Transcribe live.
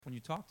when you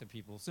talk to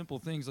people. Simple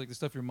things like the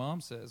stuff your mom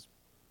says.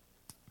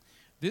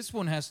 This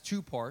one has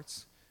two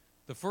parts.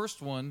 The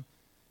first one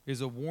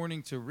is a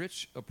warning to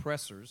rich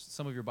oppressors.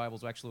 Some of your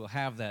Bibles actually will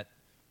have that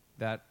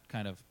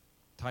kind of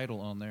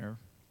title on there.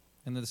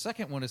 And then the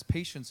second one is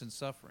patience and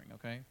suffering,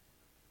 okay?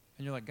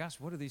 And you're like, gosh,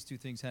 what do these two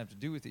things have to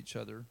do with each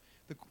other?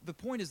 The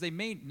point is they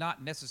may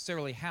not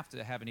necessarily have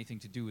to have anything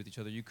to do with each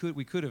other.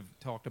 We could have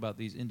talked about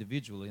these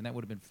individually, and that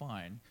would have been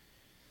fine.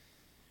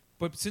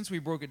 But since we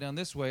broke it down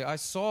this way, I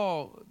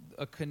saw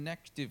a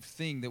connective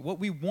thing that what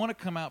we want to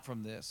come out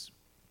from this,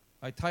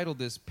 I titled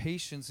this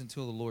Patience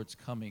Until the Lord's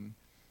Coming,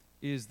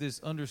 is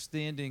this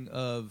understanding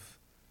of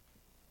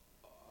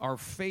our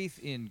faith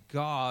in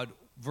God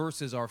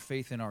versus our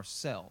faith in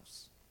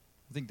ourselves.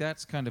 I think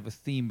that's kind of a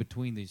theme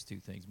between these two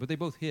things. But they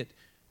both hit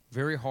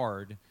very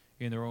hard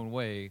in their own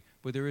way.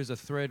 But there is a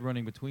thread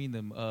running between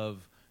them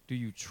of, do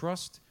you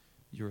trust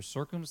your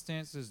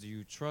circumstances? Do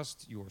you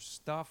trust your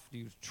stuff? Do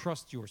you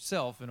trust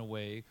yourself in a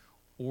way?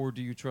 Or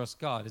do you trust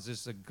God? Is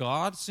this a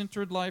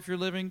God-centered life you're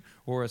living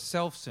or a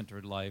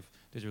self-centered life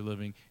that you're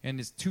living? And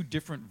it's two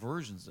different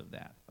versions of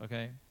that,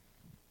 okay?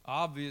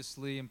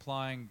 Obviously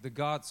implying the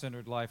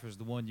God-centered life is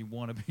the one you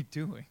want to be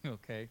doing,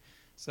 okay?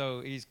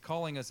 So he's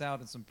calling us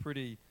out in some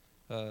pretty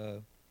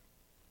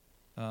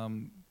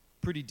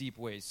deep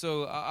ways.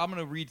 So I'm going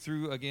to read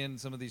through, again,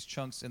 some of these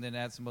chunks and then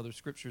add some other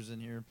scriptures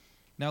in here.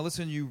 Now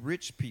listen, you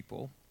rich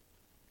people,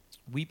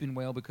 weep and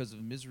wail because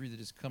of misery that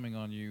is coming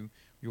on you.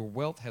 Your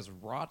wealth has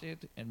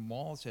rotted, and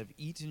moths have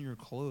eaten your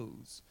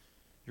clothes.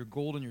 Your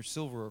gold and your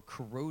silver are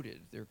corroded.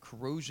 Their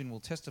corrosion will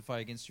testify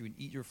against you and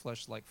eat your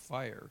flesh like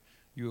fire.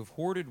 You have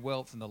hoarded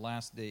wealth in the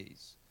last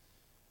days.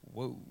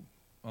 Whoa.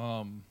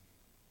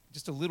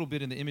 Just a little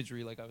bit in the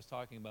imagery like I was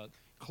talking about.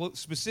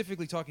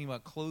 Specifically talking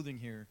about clothing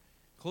here.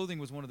 Clothing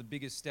was one of the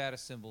biggest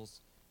status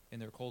symbols in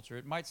their culture.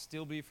 It might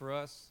still be for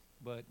us,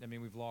 but, I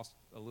mean, we've lost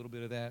a little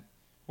bit of that.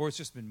 Or it's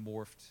just been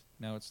morphed.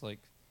 Now it's like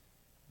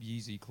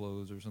Yeezy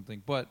clothes or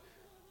something. But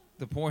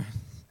the point...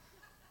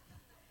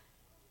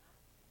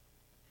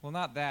 well,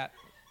 not that.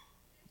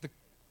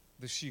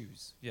 The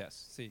shoes.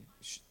 Yes. See?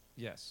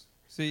 Yes.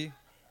 See?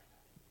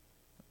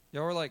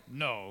 Y'all were like,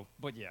 no,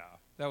 but yeah.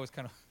 That was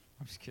kind of...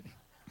 I'm just kidding.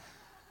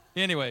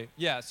 Anyway,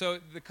 yeah. So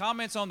the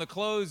comments on the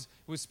clothes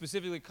was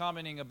specifically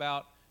commenting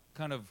about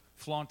kind of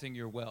flaunting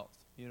your wealth.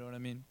 You know what I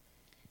mean?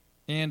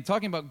 And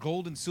talking about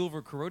gold and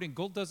silver corroding,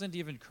 gold doesn't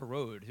even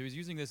corrode. He was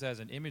using this as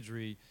an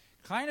imagery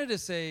kind of to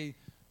say,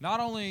 not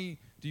only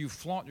do you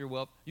flaunt your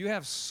wealth, you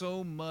have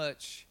so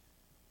much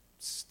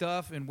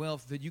stuff and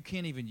wealth that you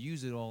can't even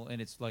use it all,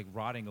 and it's like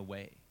rotting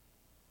away.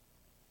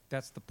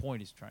 That's the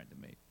point he's trying to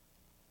make.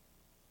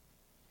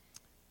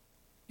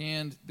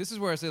 And this is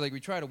where I say, like, we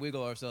try to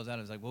wiggle ourselves out.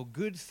 It's like, well,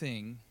 good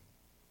thing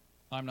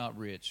I'm not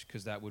rich,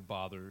 because that would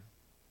bother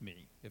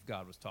me if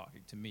God was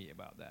talking to me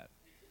about that.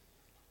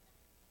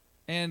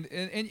 And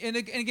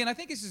again, I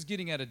think this is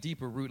getting at a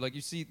deeper root. Like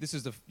you see, this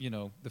is the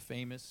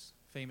famous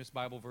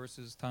Bible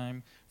verses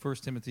time. 1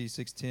 Timothy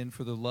 6:10,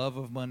 for the love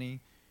of money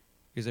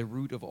is a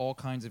root of all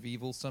kinds of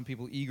evil. Some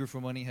people eager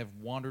for money have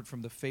wandered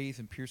from the faith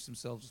and pierced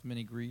themselves with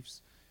many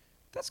griefs.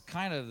 That's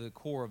kind of the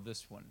core of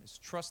this one, is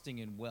trusting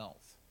in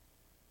wealth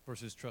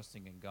versus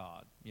trusting in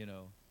God, you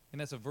know. And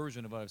that's a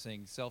version of what I was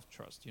saying,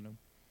 self-trust, you know.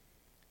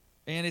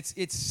 And it's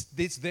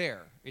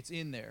there. It's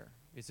in there.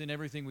 It's in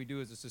everything we do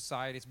as a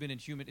society. It's been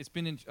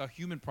in a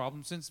human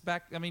problem since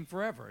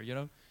forever, you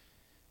know.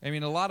 I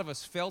mean, a lot of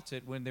us felt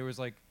it when there was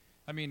like,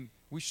 I mean,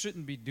 we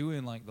shouldn't be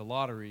doing like the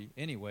lottery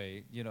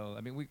anyway, you know.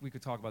 I mean, we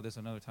could talk about this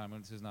another time.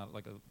 This is not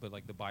like but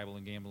the Bible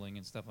and gambling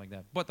and stuff like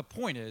that. But the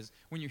point is,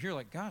 when you hear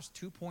like, gosh,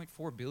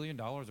 $2.4 billion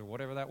or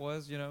whatever that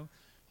was, you know,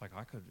 like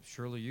I could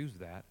surely use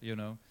that, you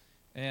know.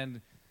 And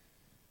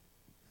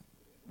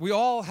we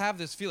all have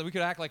this feeling. We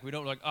could act like we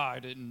don't, like, I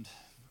didn't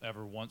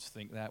ever once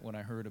think that when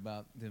I heard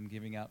about them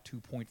giving out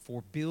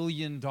 $2.4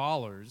 billion,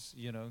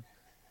 you know.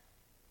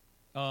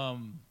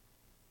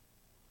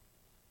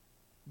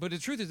 But the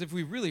truth is, if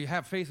we really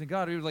have faith in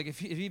God, like if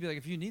he'd be like,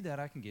 if you need that,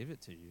 I can give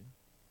it to you.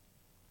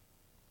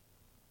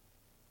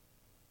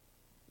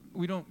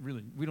 We don't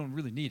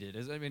really need it.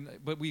 I mean,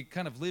 but we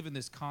kind of live in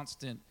this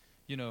constant,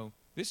 you know,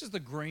 this is the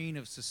grain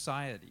of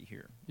society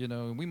here, you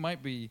know, and we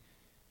might be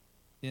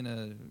in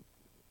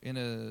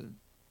a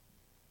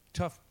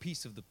tough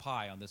piece of the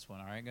pie on this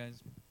one, all right,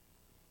 guys?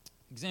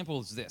 Example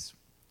is this.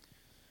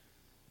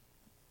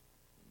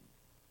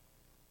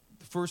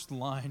 The first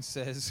line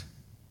says,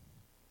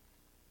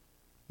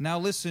 now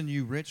listen,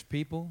 you rich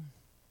people.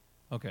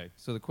 Okay,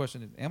 so the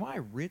question is, am I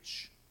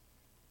rich?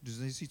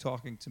 Is he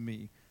talking to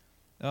me?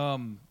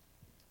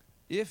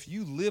 If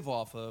you live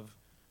off of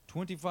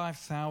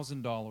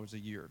 $25,000 a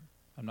year,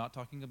 I'm not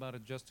talking about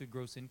adjusted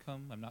gross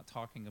income. I'm not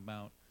talking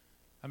about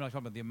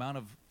the amount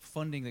of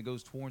funding that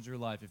goes towards your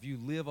life. If you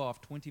live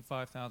off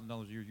 $25,000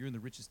 a year, you're in the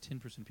richest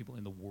 10% of people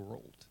in the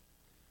world.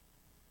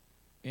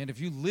 And if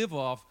you live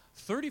off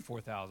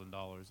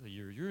 $34,000 a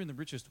year, you're in the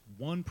richest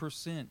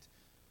 1%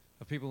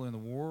 of people in the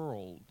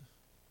world.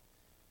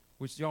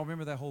 Which, y'all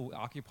remember that whole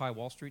Occupy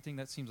Wall Street thing?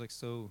 That seems like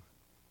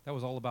that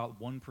was all about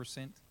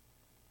 1%.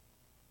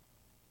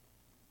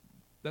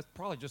 That's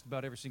probably just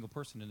about every single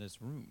person in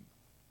this room.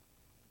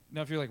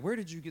 Now, if you're like, where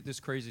did you get this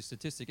crazy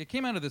statistic? It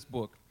came out of this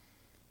book.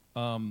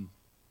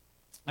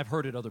 I've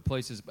heard it other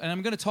places. And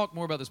I'm going to talk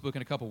more about this book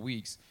in a couple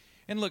weeks.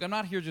 And look, I'm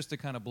not here just to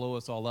kind of blow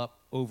us all up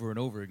over and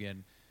over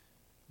again.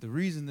 The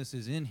reason this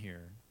is in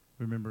here,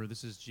 remember,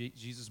 this is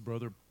Jesus'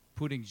 brother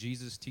putting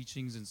Jesus'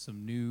 teachings in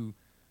some new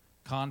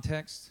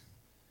context,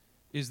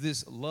 is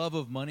this love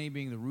of money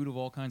being the root of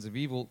all kinds of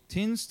evil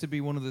tends to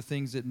be one of the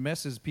things that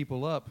messes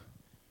people up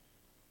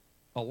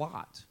a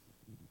lot.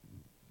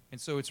 And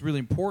so it's really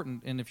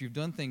important, and if you've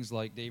done things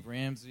like Dave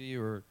Ramsey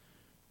or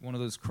one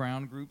of those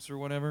Crown groups or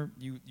whatever,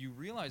 you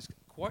realize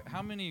quite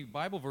how many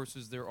Bible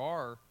verses there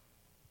are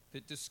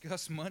that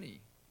discuss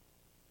money.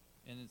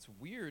 And it's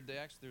weird,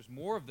 there's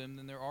more of them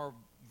than there are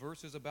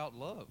verses about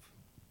love,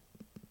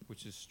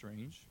 which is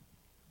strange.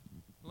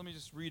 Let me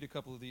just read a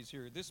couple of these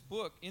here.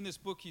 In this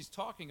book, he's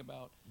talking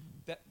about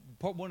that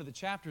one of the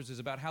chapters is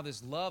about how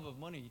this love of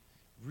money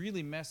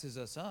really messes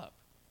us up,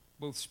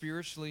 both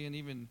spiritually and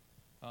even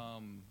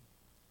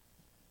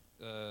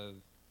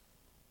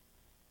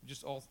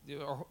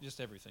just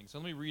everything. So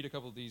let me read a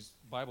couple of these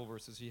Bible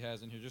verses he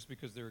has in here, just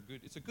because they're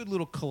good. It's a good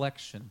little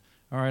collection.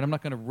 All right, I'm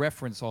not going to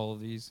reference all of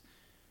these.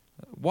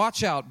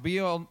 Watch out, be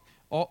on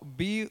guard,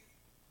 be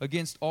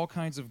against all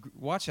kinds of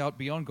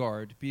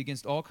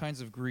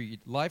greed.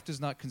 Life does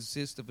not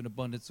consist of an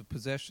abundance of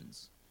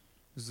possessions.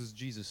 This is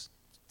Jesus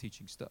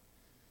teaching stuff.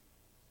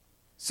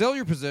 Sell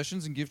your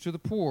possessions and give to the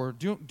poor.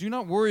 Do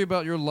not worry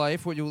about your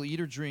life, what you will eat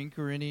or drink,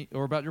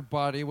 or about your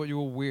body, what you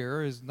will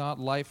wear. Is not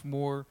life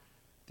more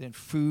than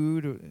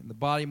food, and the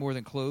body more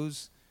than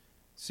clothes?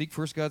 Seek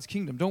first God's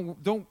kingdom.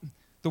 Don't.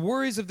 The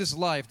worries of this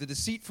life, the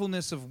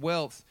deceitfulness of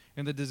wealth,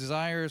 and the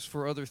desires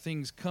for other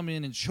things come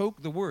in and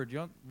choke the word.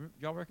 Y'all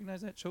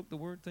recognize that choke the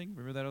word thing?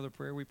 Remember that other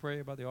prayer we pray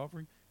about the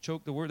offering?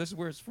 Choke the word. This is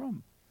where it's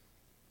from.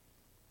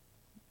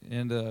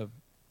 And I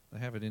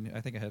have it in.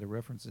 I think I had a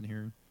reference in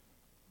here.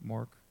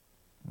 Mark.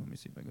 Let me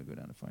see if I can go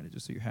down and find it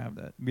just so you have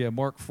that. Yeah,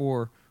 Mark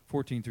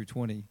 4:14 through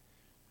 20.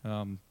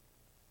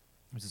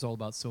 Which is all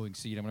about sowing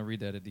seed. I'm going to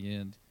read that at the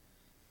end.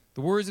 The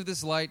worries of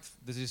this life,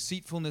 the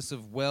deceitfulness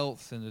of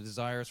wealth, and the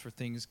desires for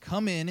things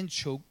come in and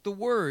choke the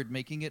word,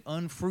 making it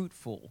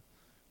unfruitful.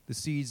 The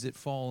seeds that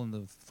fall in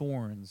the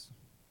thorns.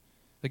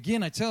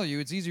 Again, I tell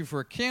you, it's easier for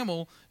a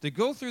camel to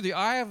go through the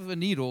eye of a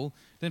needle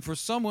than for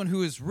someone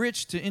who is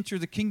rich to enter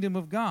the kingdom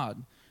of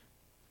God.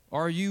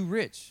 Are you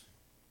rich?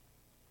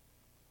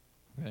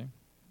 Okay.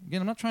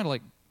 Again, I'm not trying to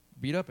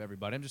beat up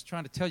everybody. I'm just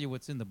trying to tell you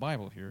what's in the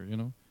Bible here,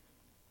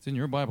 It's in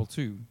your Bible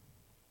too.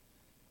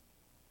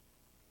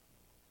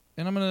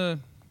 And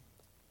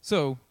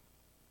so,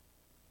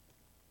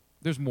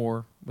 there's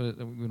more, but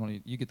we don't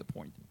need, you get the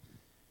point.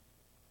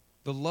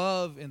 The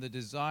love and the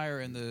desire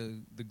and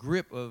the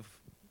grip of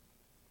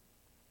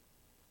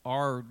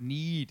our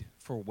need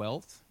for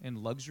wealth and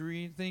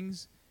luxury and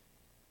things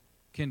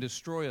can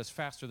destroy us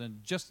faster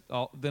than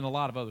than a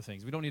lot of other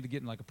things. We don't need to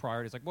get in a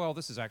priority. It's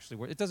this is actually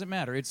where it doesn't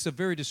matter. It's a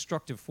very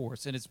destructive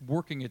force, and it's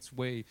working its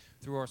way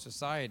through our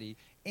society.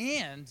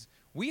 And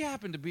we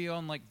happen to be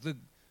on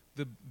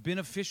the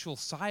beneficial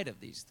side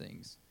of these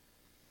things.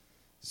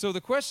 So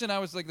the question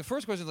the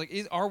first question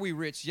is are we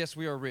rich? Yes,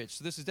 we are rich.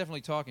 So this is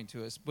definitely talking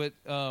to us. But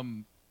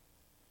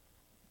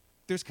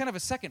there's kind of a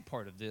second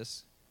part of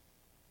this.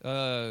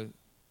 And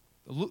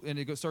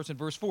it starts in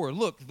verse 4.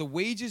 Look, the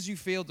wages you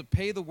failed to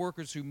pay the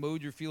workers who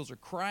mowed your fields are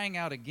crying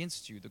out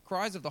against you. The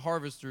cries of the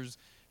harvesters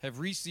have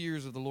reached the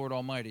ears of the Lord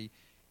Almighty.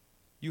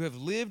 You have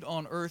lived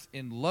on earth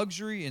in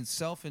luxury and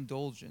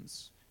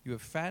self-indulgence. You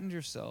have fattened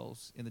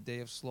yourselves in the day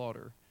of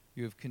slaughter.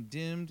 You have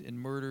condemned and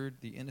murdered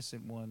the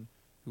innocent one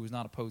who was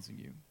not opposing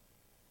you.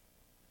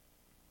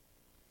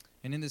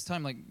 And in this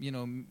time,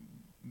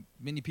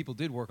 many people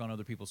did work on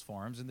other people's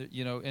farms, and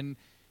and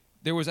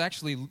there was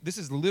actually, this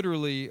is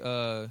literally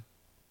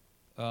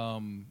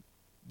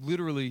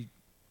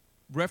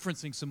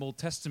referencing some Old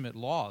Testament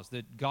laws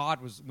that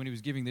God was, when he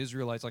was giving the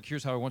Israelites,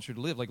 here's how I want you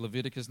to live, like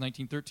Leviticus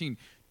 19:13.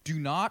 Do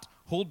not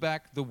hold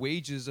back the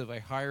wages of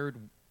a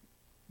hired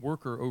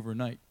worker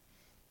overnight.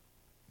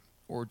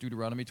 Or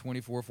Deuteronomy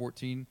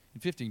 24:14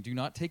 and 15. Do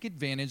not take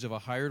advantage of a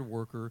hired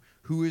worker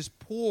who is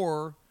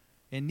poor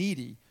and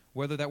needy,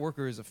 whether that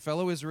worker is a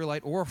fellow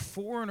Israelite or a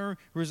foreigner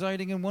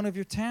residing in one of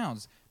your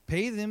towns.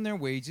 Pay them their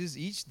wages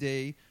each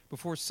day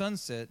before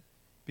sunset,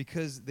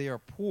 because they are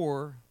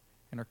poor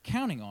and are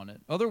counting on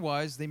it.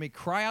 Otherwise, they may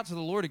cry out to the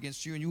Lord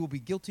against you, and you will be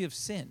guilty of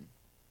sin.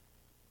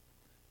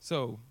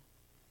 So,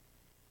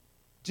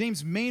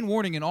 James' main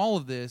warning in all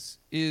of this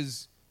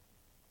is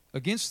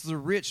against the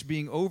rich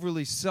being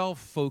overly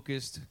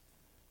self-focused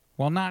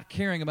while not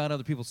caring about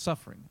other people's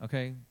suffering,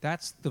 okay?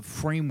 That's the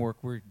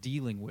framework we're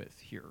dealing with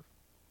here.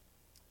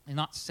 And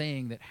not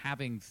saying that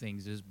having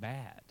things is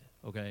bad,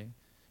 okay?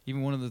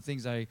 Even one of the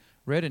things I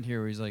read in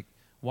here is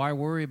why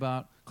worry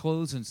about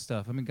clothes and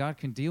stuff? I mean, God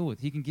can deal with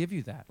it. He can give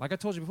you that. Like I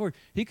told you before,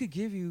 he could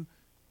give you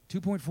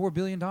 $2.4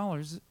 billion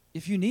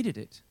if you needed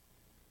it.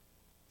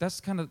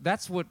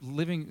 That's what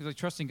living,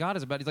 trusting God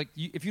is about. It's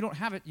if you don't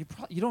have it,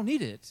 you don't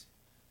need it.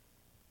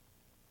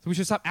 So we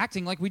should stop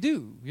acting like we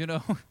do,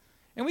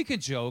 And And we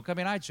can joke. I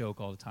mean, I joke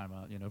all the time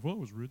out, if I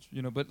was rich,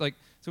 but like,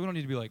 so we don't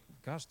need to be like,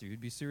 gosh,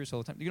 dude, be serious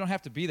all the time. You don't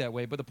have to be that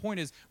way. But the point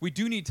is, we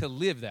do need to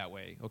live that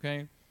way,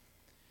 okay?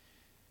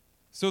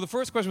 So the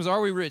first question was, are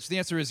we rich? The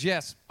answer is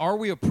yes. Are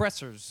we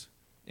oppressors?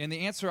 And the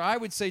answer I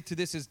would say to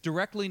this is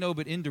directly no,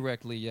 but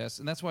indirectly yes.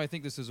 And that's why I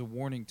think this is a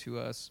warning to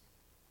us.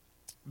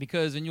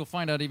 Because, and you'll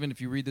find out even if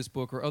you read this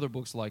book or other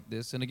books like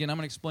this, and again, I'm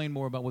going to explain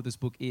more about what this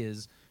book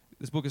is.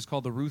 This book is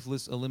called The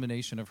Ruthless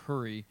Elimination of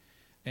Hurry,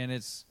 and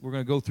we're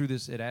going to go through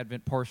this at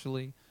Advent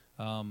partially.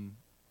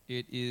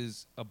 It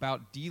is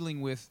about dealing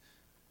with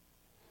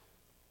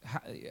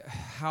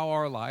how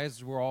our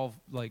lives, we're all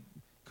like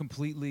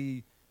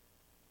completely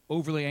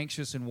overly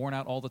anxious and worn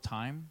out all the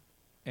time,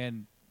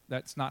 and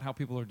that's not how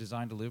people are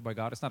designed to live by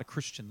God. It's not a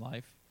Christian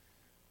life.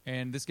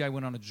 And this guy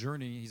went on a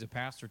journey, he's a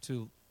pastor,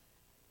 to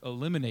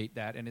eliminate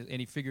that, and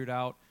he figured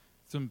out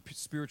some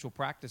spiritual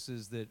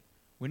practices that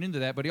went into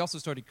that, but he also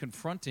started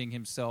confronting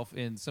himself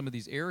in some of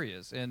these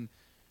areas. And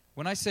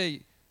when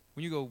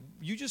you go,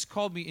 you just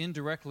called me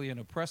indirectly an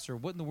oppressor,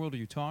 what in the world are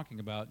you talking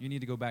about? You need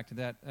to go back to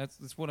that.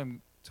 That's what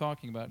I'm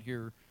talking about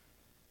here,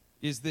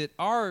 is that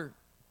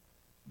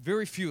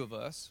very few of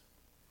us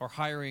are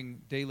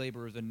hiring day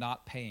laborers and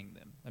not paying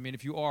them. I mean,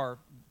 if you are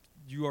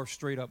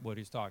straight up what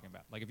he's talking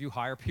about. Like if you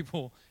hire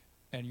people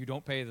and you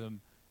don't pay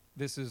them,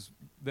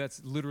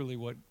 that's literally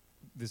what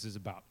this is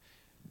about.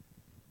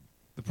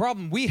 The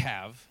problem we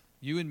have,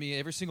 you and me,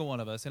 every single one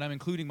of us, and I'm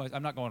including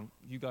I'm not going,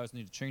 you guys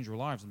need to change your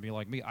lives and be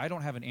like me. I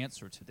don't have an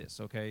answer to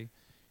this, okay?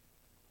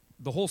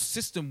 The whole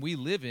system we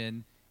live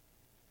in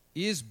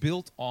is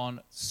built on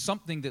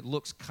something that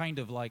looks kind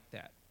of like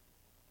that.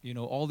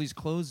 All these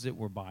clothes that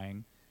we're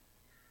buying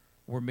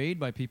were made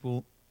by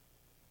people.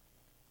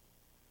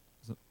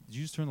 Did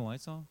you just turn the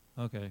lights off?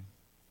 Okay.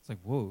 It's like,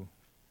 whoa.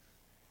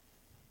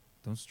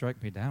 Don't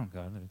strike me down,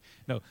 God.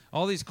 No,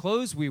 all these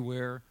clothes we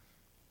wear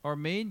are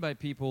made by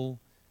people.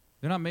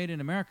 They're not made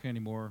in America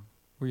anymore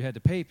where you had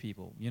to pay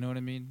people. You know what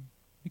I mean?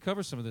 He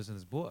covers some of this in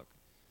his book.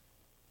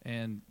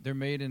 And they're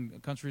made in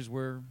countries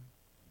where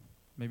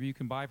maybe you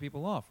can buy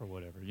people off or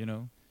whatever,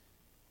 And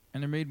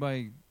they're made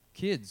by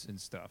kids and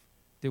stuff.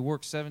 They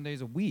work 7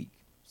 days a week.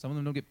 Some of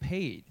them don't get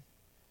paid.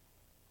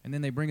 And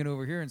then they bring it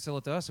over here and sell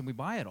it to us, and we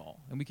buy it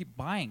all. And we keep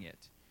buying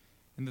it.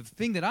 And the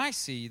thing that I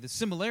see, the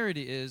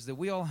similarity is that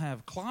we all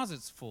have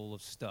closets full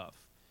of stuff,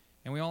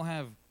 and we all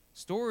have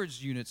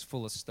storage units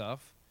full of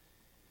stuff.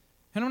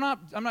 And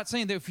I'm not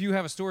saying that if you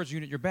have a storage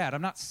unit, you're bad.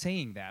 I'm not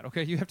saying that,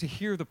 okay? You have to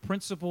hear the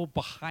principle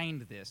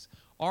behind this.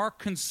 Our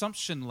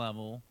consumption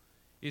level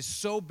is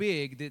so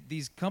big that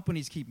these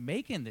companies keep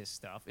making this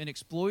stuff and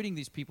exploiting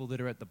these people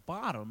that are at the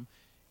bottom,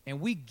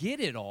 and we get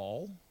it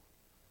all.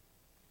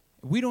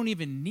 We don't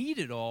even need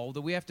it all,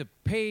 that we have to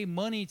pay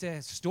money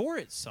to store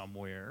it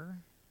somewhere.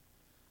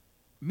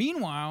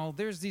 Meanwhile,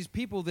 there's these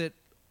people that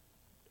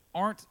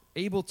aren't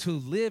able to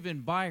live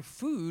and buy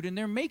food, and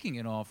they're making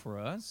it all for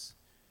us.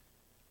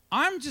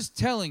 I'm just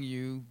telling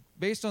you,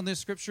 based on this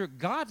scripture,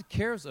 God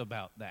cares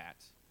about that.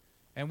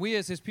 And we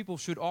as his people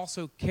should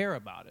also care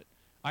about it.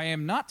 I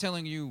am not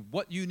telling you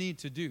what you need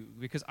to do,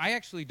 because I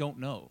actually don't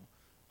know.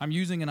 I'm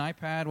using an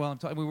iPad while I'm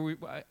talking.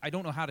 I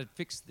don't know how to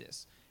fix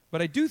this.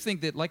 But I do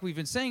think that, like we've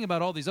been saying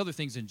about all these other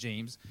things in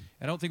James,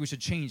 and I don't think we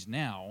should change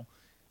now,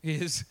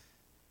 is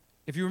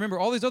if you remember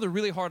all these other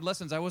really hard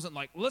lessons, I wasn't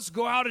like, let's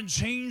go out and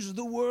change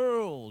the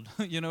world.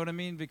 You know what I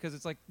mean? Because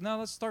it's like, no,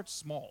 let's start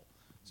small.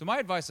 So my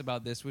advice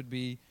about this would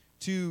be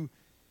to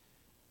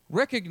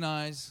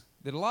recognize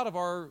that a lot of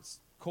our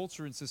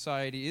culture and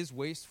society is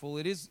wasteful.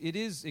 It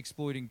is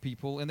exploiting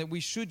people, and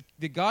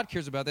that God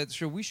cares about that.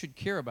 So we should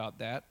care about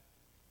that.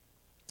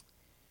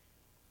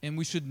 And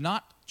we should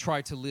not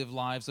try to live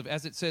lives of,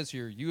 as it says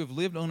here, you have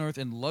lived on earth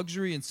in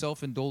luxury and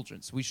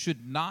self-indulgence. We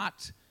should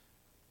not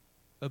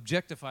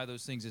objectify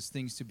those things as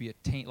things to be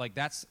attained. Like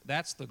that's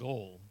the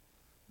goal.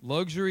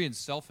 Luxury and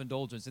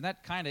self-indulgence. And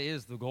that kind of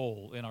is the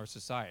goal in our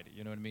society.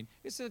 You know what I mean?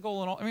 It's the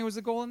goal in all, it was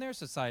the goal in their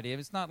society.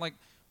 It's not like,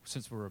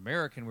 since we're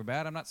American, we're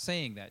bad. I'm not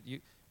saying that.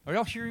 Are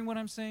y'all hearing what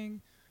I'm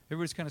saying?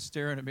 Everybody's kind of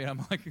staring at me.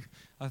 I'm like,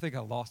 I think I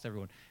lost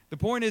everyone. The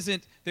point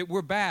isn't that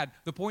we're bad.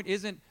 The point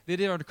isn't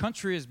that our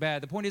country is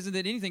bad. The point isn't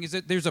that anything. Is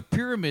that there's a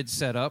pyramid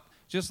set up,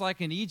 just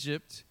like in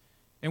Egypt,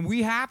 and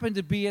we happen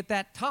to be at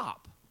that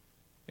top.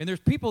 And there's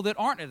people that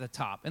aren't at the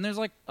top, and there's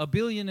like 1.5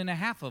 billion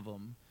of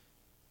them,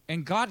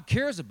 and God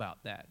cares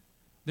about that.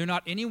 They're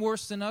not any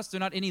worse than us. They're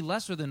not any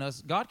lesser than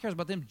us. God cares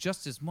about them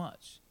just as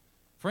much.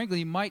 Frankly,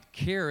 he might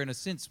care in a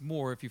sense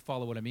more, if you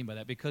follow what I mean by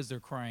that, because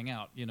they're crying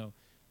out,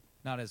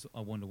 not as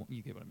a one-to-one.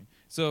 You get what I mean.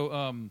 So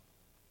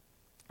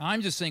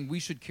I'm just saying we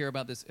should care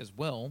about this as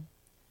well,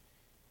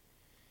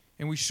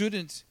 and we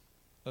shouldn't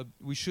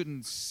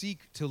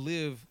seek to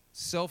live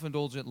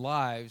self-indulgent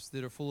lives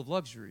that are full of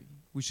luxury.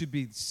 We should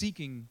be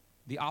seeking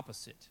the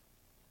opposite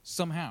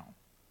somehow.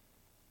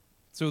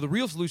 So the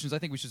real solution is, I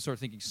think we should start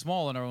thinking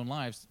small in our own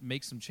lives,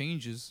 make some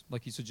changes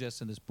like he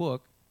suggests in this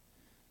book.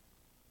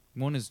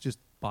 One is just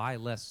buy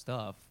less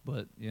stuff,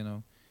 but,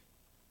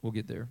 we'll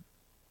get there.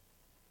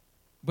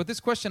 But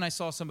this question I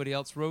saw somebody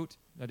else wrote,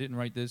 I didn't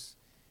write this,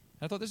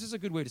 I thought this is a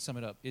good way to sum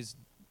it up, is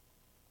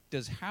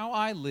does how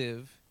I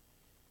live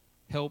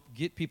help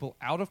get people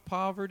out of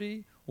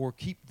poverty or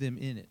keep them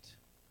in it?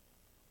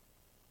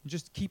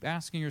 Just keep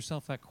asking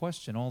yourself that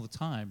question all the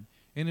time,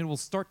 and it will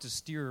start to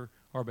steer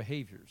our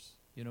behaviors.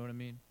 You know what I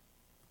mean?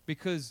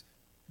 Because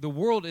the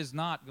world is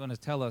not going to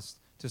tell us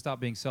to stop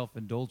being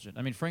self-indulgent.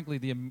 I mean, frankly,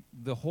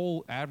 the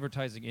whole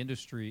advertising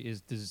industry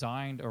is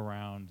designed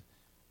around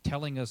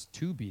telling us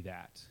to be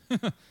that.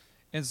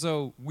 And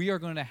so we are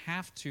going to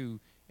have to,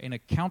 in a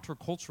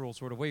countercultural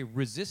sort of way,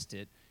 resist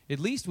it, at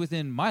least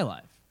within my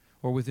life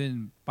or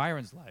within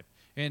Byron's life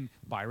and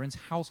Byron's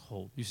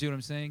household. You see what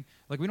I'm saying?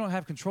 Like, we don't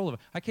have control of it.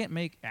 I can't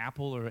make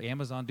Apple or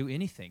Amazon do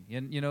anything,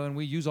 and and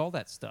we use all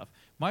that stuff.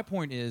 My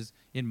point is,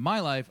 in my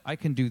life, I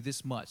can do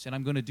this much, and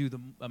I'm going to do the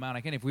amount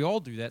I can. If we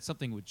all do that,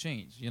 something would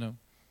change,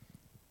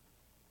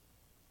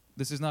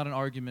 This is not an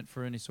argument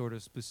for any sort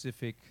of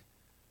specific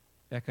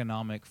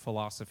economic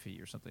philosophy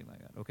or something like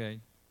that, okay?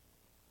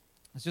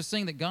 It's just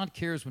saying that God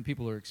cares when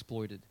people are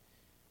exploited.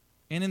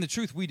 And in the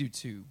truth, we do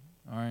too,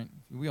 all right?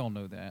 We all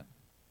know that.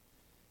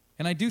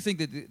 And I do think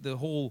that the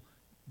whole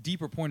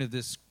deeper point of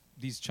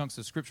these chunks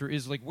of Scripture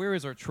is, like, where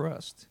is our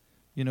trust?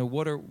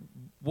 What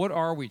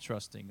are we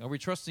trusting? Are we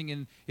trusting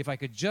in, if I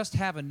could just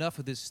have enough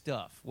of this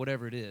stuff,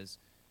 whatever it is?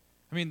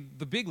 I mean,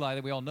 the big lie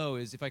that we all know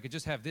is, if I could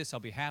just have this, I'll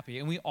be happy.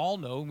 And we all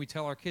know, and we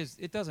tell our kids,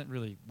 it doesn't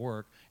really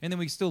work. And then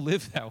we still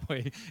live that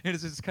way. And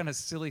it's this kind of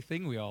silly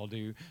thing we all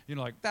do.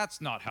 Like,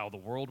 that's not how the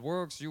world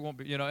works. You won't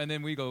be, And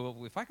then we go,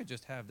 well, if I could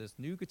just have this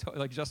new guitar,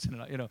 like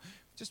Justin and I,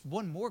 just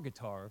one more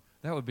guitar,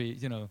 that would be,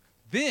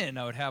 then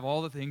I would have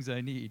all the things I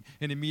need.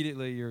 And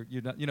immediately you're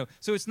not,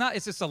 So it's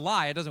just a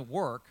lie. It doesn't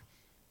work.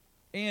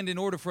 And in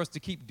order for us to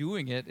keep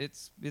doing it,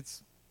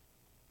 it's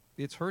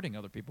hurting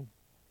other people.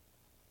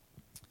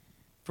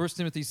 1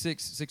 Timothy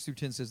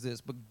 6:6-10 says this,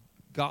 but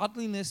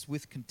godliness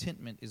with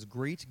contentment is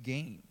great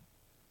gain.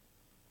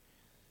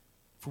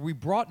 For we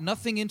brought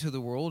nothing into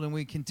the world, and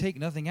we can take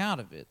nothing out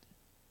of it.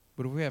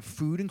 But if we have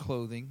food and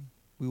clothing,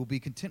 we will be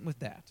content with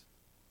that.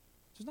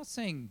 So it's not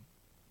saying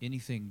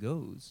anything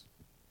goes.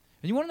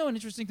 And you want to know an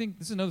interesting thing?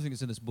 This is another thing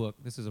that's in this book.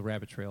 This is a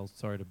rabbit trail.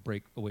 Sorry to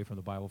break away from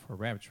the Bible for a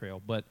rabbit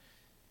trail. But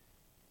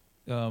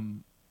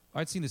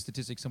I'd seen the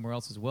statistic somewhere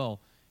else as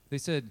well. They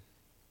said,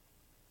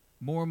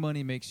 more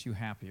money makes you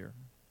happier.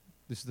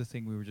 This is the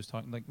thing we were just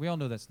talking, like, we all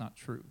know that's not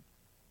true.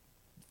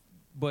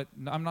 But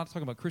I'm not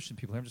talking about Christian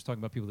people. I'm just talking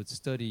about people that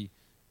study.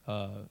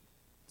 So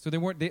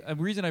the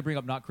reason I bring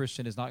up not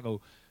Christian is not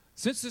go,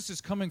 since this is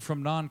coming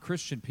from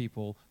non-Christian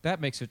people, that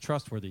makes it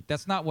trustworthy.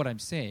 That's not what I'm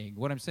saying.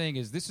 What I'm saying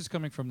is, this is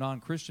coming from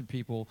non-Christian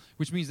people,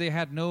 which means they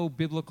had no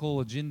biblical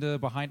agenda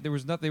behind. They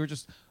were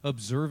just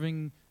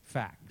observing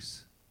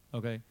facts.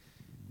 Okay?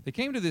 They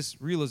came to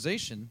this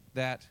realization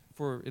that,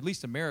 for at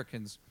least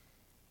Americans,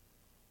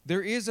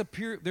 there is a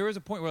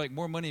point where, like,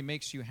 more money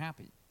makes you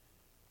happy.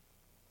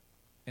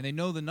 And they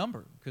know the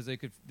number because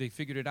they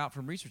figured it out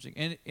from researching.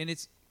 And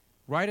it's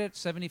right at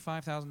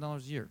 $75,000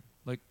 a year.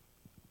 Like,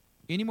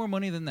 any more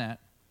money than that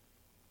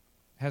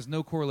has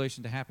no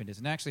correlation to happiness.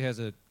 And actually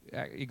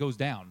it goes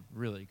down,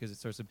 really, because it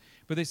starts to.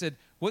 But they said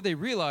what they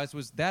realized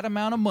was that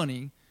amount of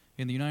money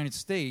in the United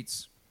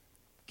States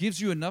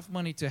gives you enough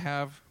money to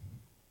have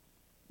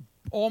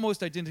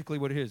almost identically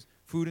what it is,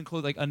 food and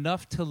clothing, like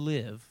enough to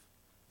live.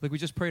 Like, we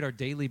just prayed our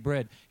daily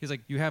bread. He's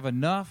like, you have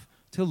enough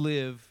to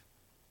live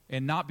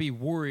and not be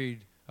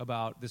worried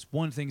about this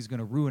one thing is going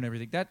to ruin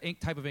everything. That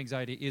type of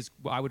anxiety is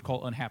what I would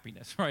call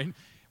unhappiness, right?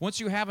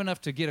 Once you have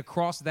enough to get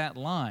across that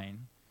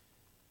line,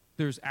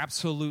 there's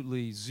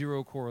absolutely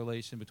zero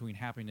correlation between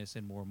happiness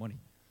and more money.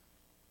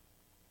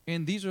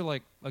 And these are,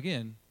 like,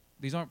 again,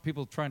 these aren't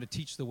people trying to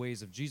teach the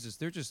ways of Jesus.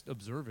 They're just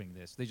observing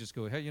this. They just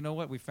go, hey, you know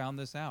what? We found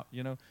this out,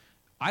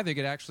 I think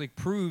it actually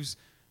proves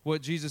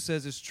what Jesus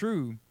says is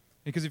true.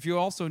 Because if you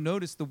also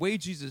notice the way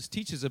Jesus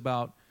teaches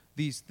about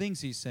these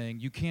things he's saying,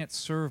 you can't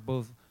serve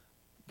both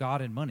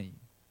God and money.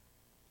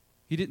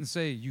 He didn't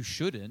say you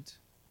shouldn't.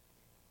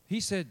 He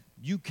said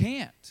you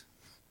can't.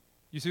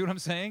 You see what I'm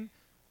saying?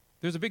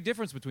 There's a big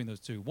difference between those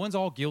two. One's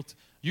all guilt.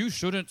 You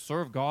shouldn't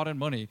serve God and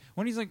money.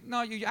 When he's like,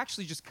 no, you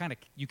actually just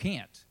you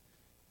can't.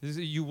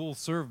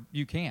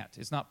 You can't.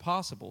 It's not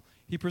possible.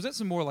 He presents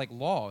some more like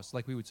laws,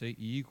 like we would say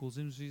E equals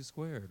MC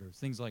squared, or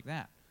things like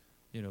that.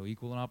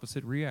 Equal and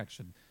opposite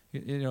reaction.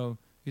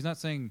 He's not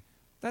saying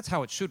that's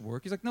how it should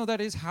work. He's like, no, that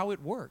is how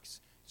it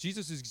works.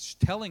 Jesus is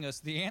telling us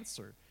the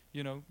answer.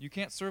 You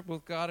can't serve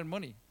both God and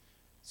money.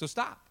 So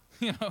stop,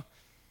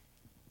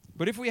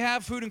 But if we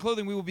have food and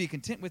clothing, we will be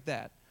content with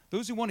that.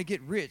 Those who want to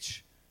get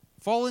rich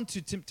fall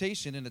into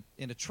temptation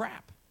in a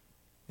trap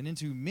and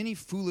into many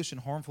foolish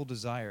and harmful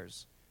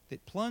desires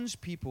that plunge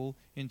people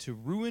into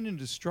ruin and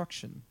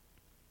destruction.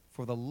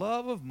 For the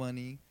love of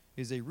money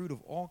is a root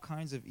of all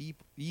kinds of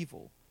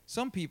evil.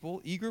 Some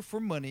people, eager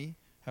for money,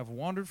 have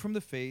wandered from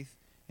the faith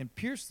and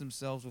pierced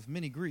themselves with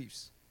many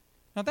griefs.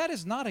 Now, that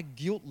is not a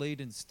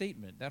guilt-laden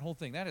statement, that whole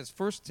thing. That is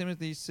 1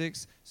 Timothy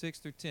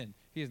 6:6-10.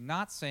 He is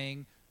not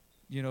saying,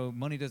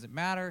 money doesn't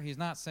matter. He's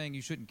not saying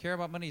you shouldn't care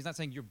about money. He's not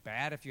saying you're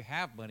bad if you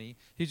have money.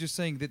 He's just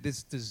saying that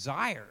this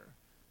desire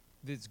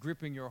that's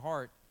gripping your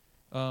heart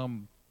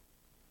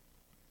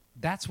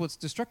That's what's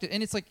destructive.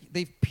 And it's like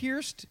they've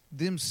pierced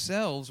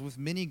themselves with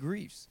many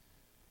griefs.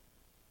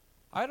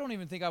 I don't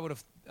even think I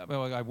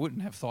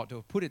wouldn't have thought to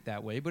have put it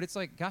that way, but it's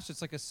like, gosh,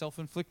 it's like a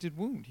self-inflicted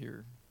wound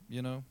here,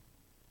 you know?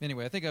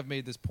 Anyway, I think I've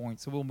made this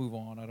point, so we'll move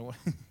on. I don't want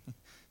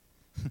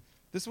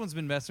This one's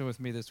been messing with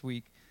me this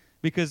week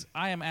because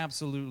I am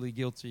absolutely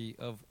guilty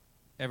of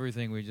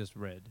everything we just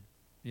read,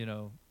 you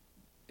know?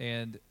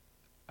 And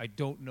I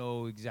don't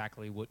know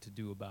exactly what to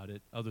do about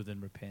it other than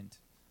repent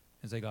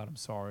and say, God, I'm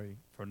sorry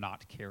for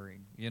not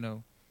caring, you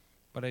know?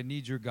 But I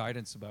need your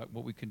guidance about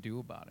what we can do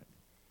about it.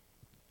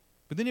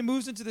 But then it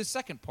moves into the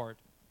second part,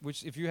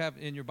 which if you have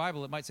in your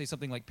Bible, it might say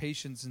something like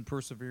patience and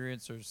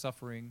perseverance or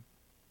suffering.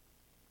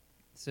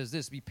 It says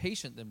this, be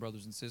patient then,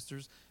 brothers and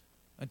sisters,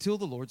 until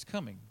the Lord's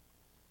coming,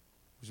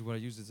 which is what I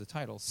used as a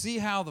title. See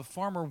how the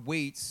farmer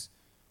waits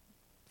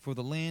for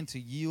the land to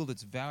yield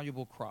its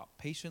valuable crop,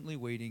 patiently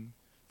waiting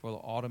for the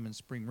autumn and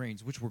spring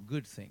rains, which were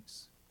good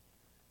things.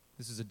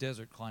 This is a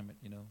desert climate,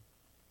 you know.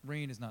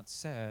 Rain is not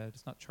sad.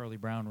 It's not Charlie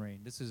Brown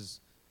rain. This is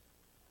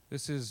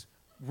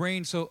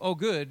rain so, oh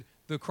good,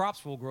 the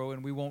crops will grow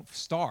and we won't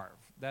starve.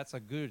 That's a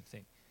good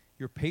thing.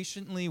 You're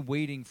patiently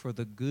waiting for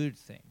the good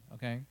thing,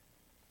 okay?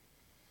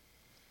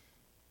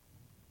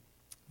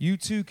 You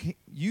too,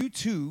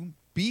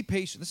 be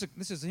patient.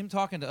 This is him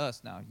talking to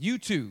us now. You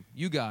too,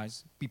 you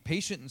guys, be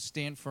patient and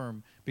stand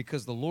firm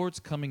because the Lord's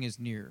coming is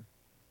near.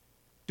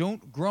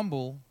 Don't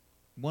grumble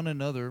one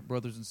another,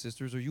 brothers and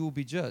sisters, or you will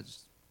be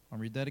judged. I'll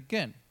read that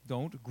again.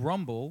 Don't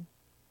grumble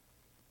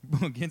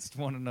against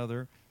one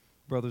another,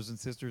 brothers and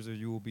sisters, or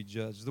you will be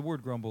judged. The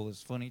word grumble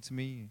is funny to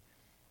me,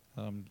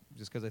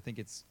 just because I think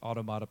it's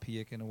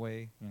automatopoeic in a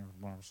way.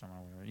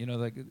 You know,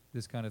 like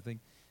this kind of thing.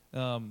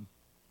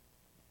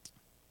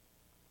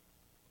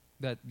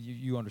 That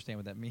you understand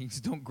what that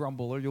means. Don't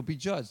grumble or you'll be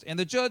judged. And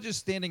the judge is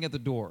standing at the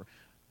door,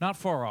 not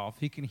far off.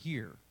 He can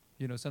hear.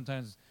 You know,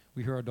 sometimes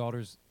we hear our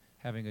daughters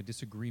having a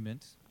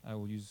disagreement. I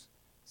will use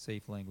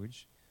safe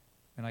language.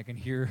 And I can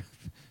hear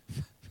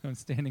them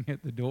standing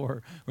at the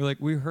door. We're like,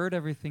 we heard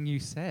everything you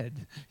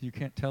said. You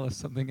can't tell us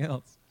something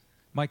else.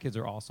 My kids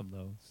are awesome,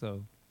 though,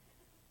 so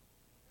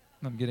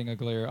I'm getting a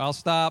glare. I'll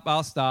stop.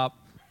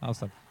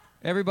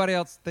 Everybody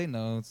else, they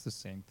know it's the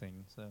same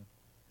thing, so.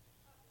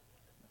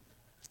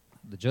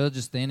 The judge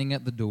is standing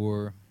at the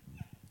door.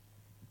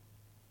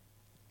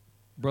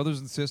 Brothers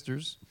and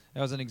sisters,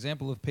 as an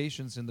example of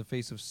patience in the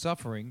face of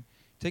suffering,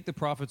 take the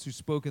prophets who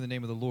spoke in the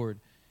name of the Lord.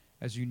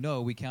 As you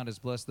know, we count as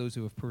blessed those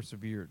who have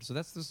persevered. So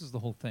this is the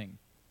whole thing.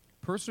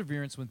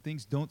 Perseverance when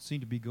things don't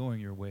seem to be going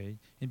your way,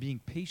 and being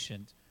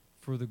patient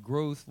for the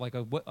growth like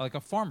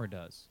a farmer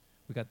does.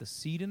 We got the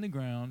seed in the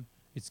ground.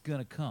 It's going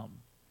to come,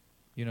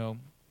 you know.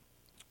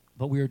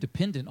 But we are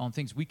dependent on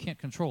things we can't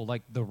control,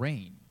 like the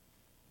rain.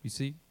 You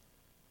see?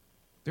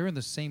 They're in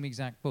the same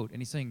exact boat. And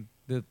he's saying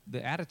the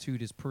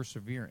attitude is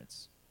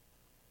perseverance.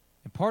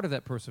 And part of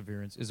that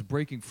perseverance is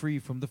breaking free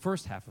from the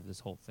first half of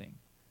this whole thing.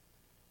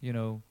 You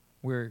know,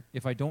 where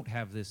if I don't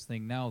have this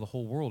thing, now the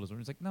whole world is.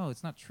 It's like, no,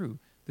 it's not true.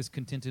 This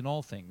content in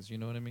all things, you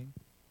know what I mean?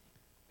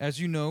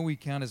 As you know, we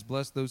count as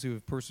blessed those who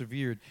have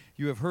persevered.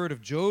 You have heard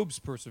of Job's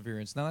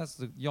perseverance. Now,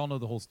 y'all know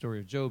the whole story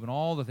of Job and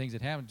all the things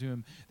that happened to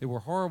him. They were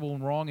horrible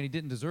and wrong, and he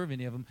didn't deserve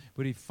any of them.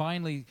 But he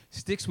finally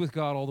sticks with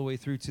God all the way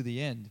through to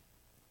the end.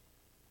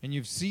 And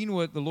you've seen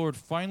what the Lord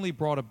finally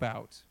brought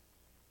about.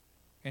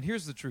 And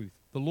here's the truth.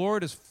 The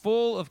Lord is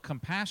full of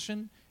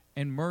compassion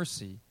and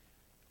mercy.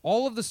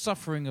 All of the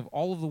suffering of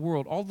all of the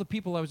world, all the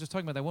people I was just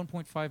talking about, that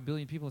 1.5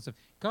 billion people and stuff,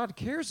 God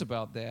cares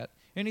about that,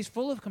 and he's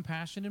full of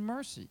compassion and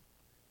mercy.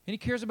 And he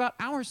cares about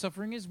our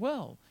suffering as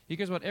well. He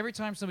cares about every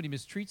time somebody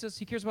mistreats us.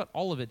 He cares about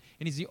all of it.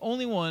 And he's the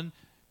only one,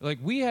 like,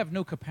 we have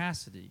no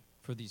capacity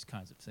for these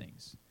kinds of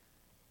things.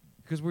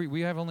 Because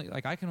we have only,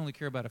 like, I can only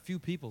care about a few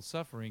people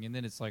suffering, and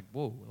then it's like,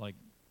 whoa, like,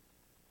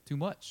 too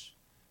much.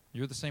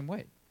 You're the same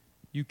way.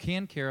 You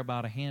can care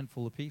about a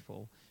handful of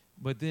people,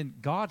 but then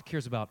God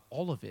cares about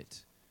all of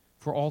it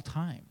for all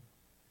time.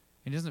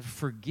 And he doesn't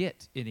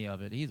forget any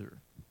of it either.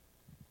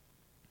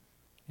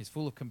 He's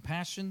full of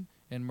compassion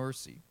and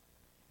mercy.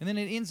 And then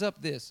it ends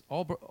up this,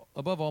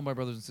 above all, my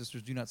brothers and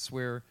sisters, do not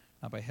swear,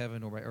 not by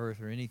heaven or by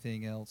earth or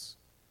anything else.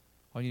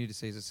 All you need to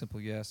say is a simple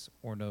yes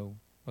or no,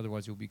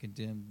 otherwise you'll be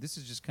condemned. This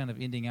is just kind of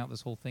ending out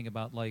this whole thing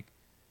about, like,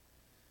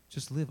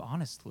 just live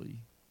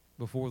honestly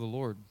before the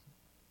Lord.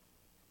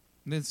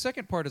 And then the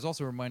second part is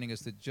also reminding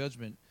us that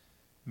judgment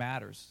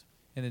matters,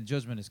 and that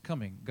judgment is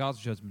coming. God's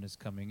judgment is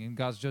coming, and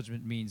God's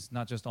judgment means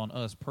not just on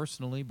us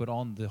personally, but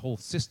on the whole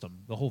system,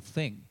 the whole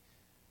thing.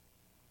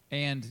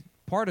 And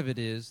part of it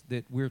is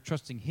that we're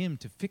trusting him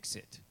to fix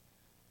it.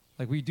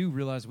 Like, we do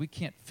realize we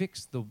can't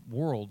fix the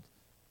world.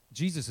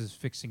 Jesus is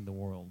fixing the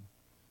world.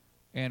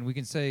 And we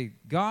can say,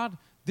 God,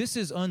 this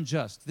is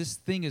unjust. This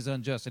thing is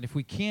unjust. And if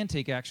we can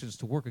take actions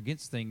to work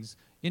against things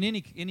in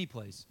any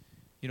place,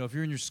 you know, if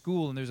you're in your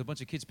school and there's a bunch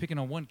of kids picking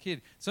on one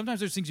kid, sometimes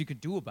there's things you can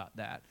do about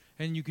that.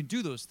 And you can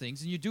do those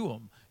things, and you do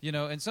them. You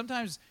know, and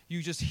sometimes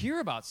you just hear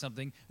about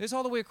something that's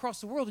all the way across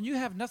the world, and you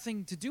have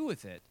nothing to do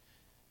with it.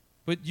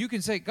 But you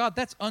can say, God,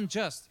 that's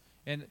unjust.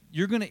 And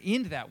you're going to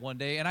end that one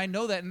day, and I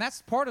know that, and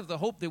that's part of the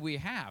hope that we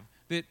have,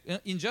 that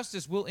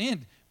injustice will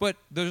end. But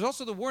there's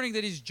also the warning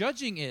that he's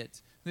judging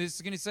it.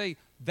 He's going to say,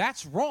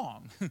 that's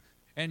wrong,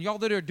 and y'all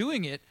that are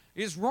doing it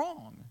is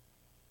wrong.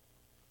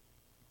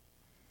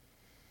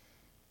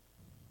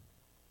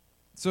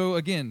 So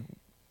again,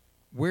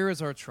 where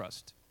is our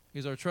trust?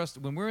 Is our trust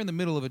when we're in the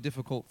middle of a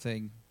difficult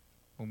thing,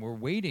 when we're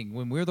waiting,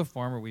 when we're the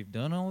farmer, we've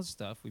done all this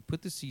stuff, we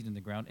put the seed in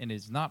the ground, and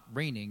it's not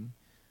raining,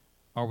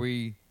 are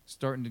we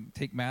starting to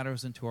take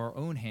matters into our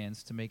own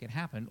hands to make it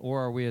happen?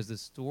 Or are we, as the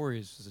story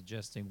is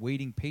suggesting,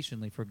 waiting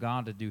patiently for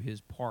God to do his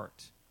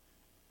part?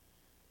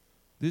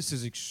 This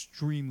is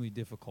extremely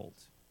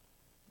difficult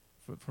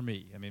for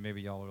me. I mean,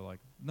 maybe y'all are like,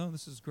 no,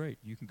 this is great.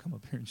 You can come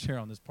up here and share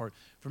on this part.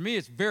 For me,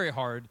 it's very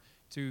hard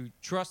to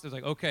trust. It's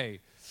like, okay,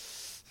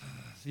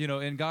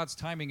 and God's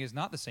timing is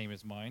not the same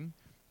as mine.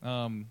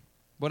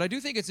 But I do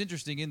think it's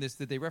interesting in this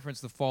that they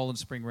reference the fall and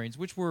spring rains,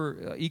 which were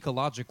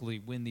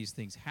ecologically when these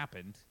things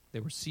happened.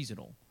 They were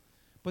seasonal.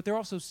 But they're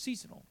also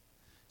seasonal.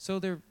 So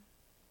they're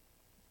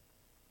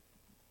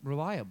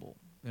reliable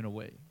in a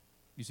way.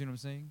 You see what I'm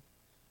saying?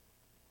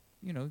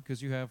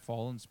 Because you have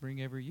fall and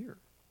spring every year.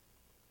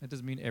 That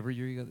doesn't mean every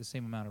year you got the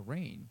same amount of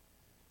rain.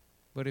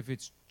 But if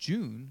it's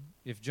June,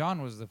 if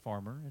John was the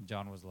farmer, and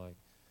John was like,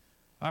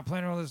 I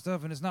planted all this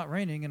stuff and it's not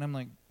raining, and I'm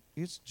like,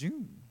 it's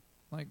June.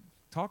 Like,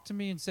 talk to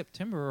me in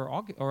September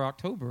or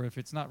October. If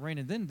it's not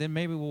raining then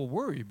maybe we'll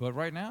worry. But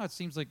right now it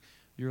seems like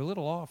you're a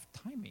little off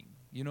timing.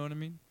 You know what I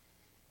mean?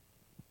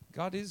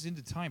 God is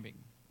into timing,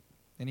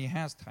 and he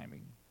has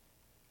timing.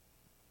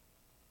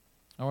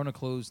 I want to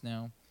close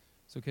now.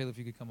 So, Caleb, if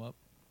you could come up.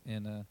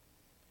 And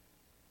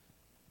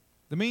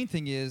the main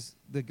thing is,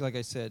 like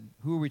I said,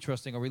 who are we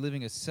trusting? Are we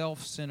living a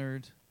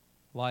self-centered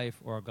life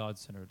or a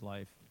God-centered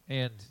life?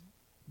 And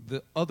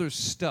the other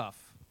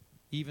stuff,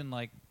 even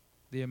like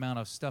the amount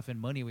of stuff and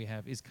money we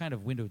have, is kind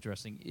of window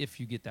dressing if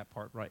you get that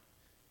part right.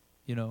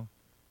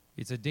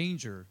 It's a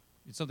danger.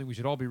 It's something we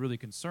should all be really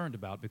concerned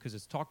about because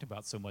it's talked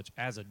about so much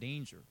as a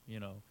danger,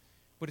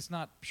 But it's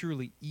not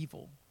purely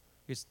evil.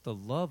 It's the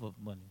love of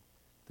money,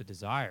 the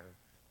desire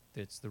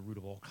that's the root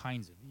of all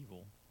kinds of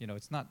evil.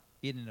 It's not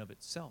in and of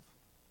itself.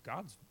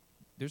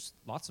 There's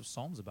lots of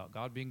psalms about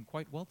God being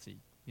quite wealthy,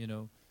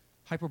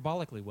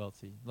 hyperbolically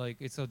wealthy. Like,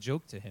 it's a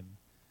joke to him.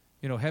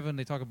 Heaven,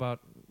 they talk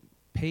about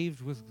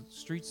paved with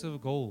streets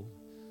of gold,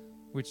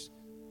 which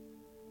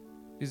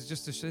is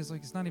just it's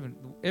like it's not even,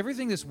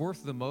 everything that's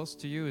worth the most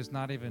to you is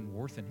not even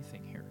worth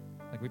anything here.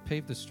 Like, we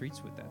paved the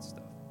streets with that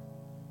stuff.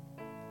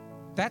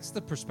 That's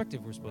the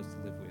perspective we're supposed to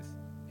live with.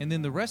 And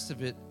then the rest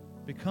of it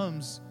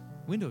becomes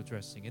window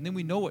dressing, and then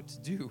we know what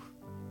to do.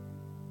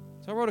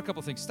 So I wrote a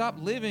couple things. Stop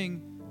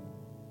living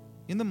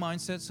in the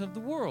mindsets of the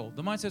world.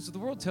 The mindsets of the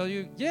world tell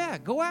you, yeah,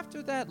 go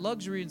after that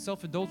luxury and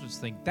self-indulgence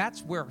thing.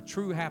 That's where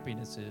true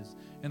happiness is.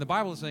 And the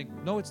Bible is saying,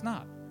 no, it's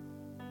not.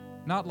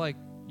 Not like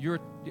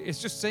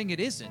it's just saying it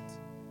isn't.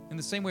 In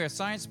the same way a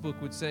science book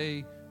would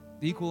say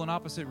the equal and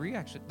opposite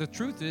reaction. The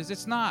truth is,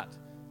 it's not.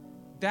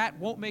 That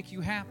won't make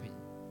you happy.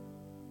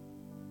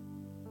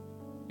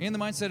 In the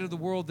mindset of the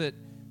world that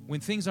when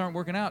things aren't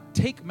working out,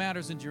 take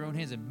matters into your own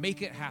hands and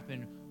make it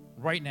happen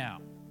right now.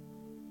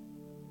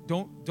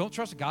 Don't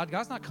trust God.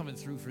 God's not coming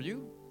through for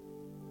you.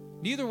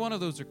 Neither one of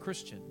those are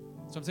Christian.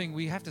 So I'm saying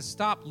we have to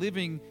stop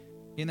living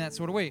in that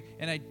sort of way.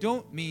 And I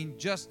don't mean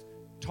just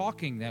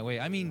talking that way.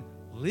 I mean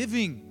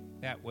living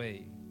that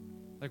way.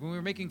 Like when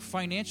we're making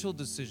financial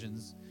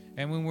decisions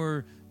and when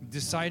we're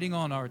deciding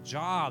on our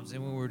jobs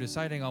and when we're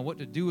deciding on what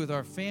to do with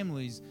our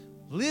families,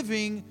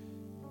 living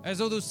as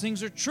though those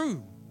things are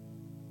true.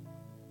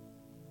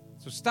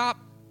 So stop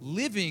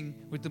living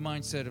with the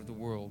mindset of the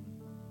world,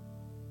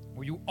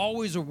 where you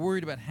always are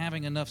worried about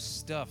having enough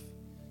stuff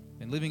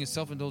and living a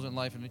self-indulgent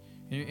life, and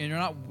you're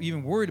not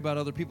even worried about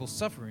other people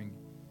suffering.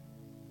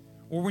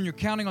 Or when you're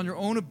counting on your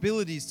own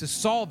abilities to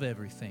solve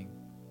everything.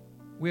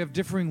 We have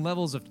differing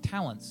levels of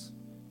talents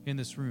in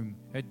this room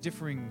at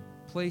differing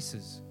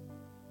places.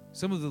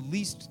 Some of the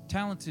least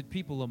talented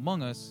people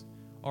among us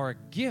are a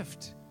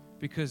gift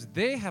because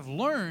they have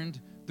learned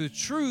the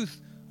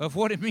truth of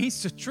what it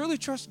means to truly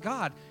trust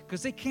God,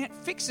 because they can't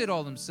fix it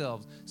all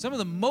themselves. Some of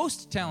the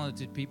most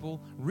talented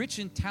people, rich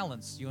in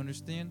talents, you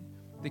understand?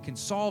 They can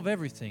solve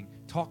everything,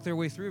 talk their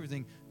way through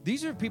everything.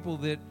 These are people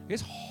that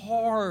it's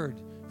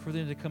hard for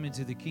them to come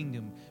into the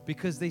kingdom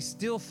because they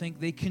still think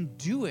they can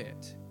do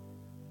it.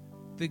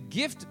 The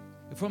gift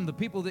from the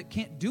people that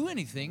can't do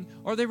anything,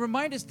 or they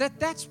remind us that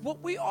that's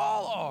what we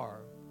all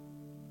are.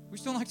 We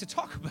just don't like to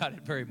talk about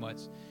it very much.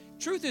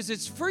 Truth is,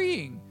 it's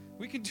freeing.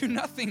 We can do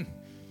nothing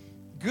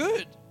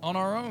good on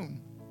our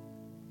own.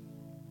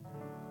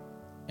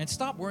 And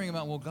stop worrying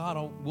about,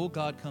 will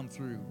God come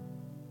through?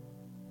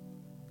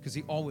 Because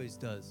he always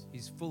does.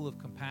 He's full of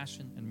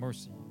compassion and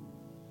mercy.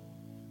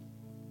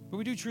 But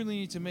we do truly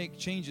need to make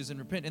changes and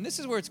repent. And this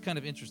is where it's kind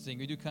of interesting.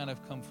 We do kind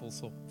of come full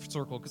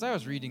circle. Because I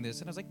was reading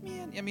this and I was like,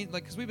 man,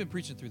 because we've been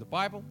preaching through the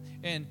Bible.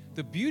 And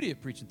the beauty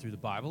of preaching through the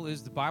Bible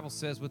is the Bible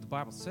says what the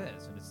Bible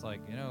says. And it's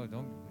like, if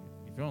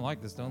you don't like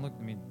this, don't look,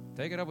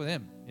 take it up with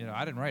him.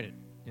 I didn't write it,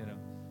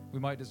 we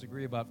might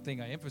disagree about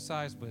thing I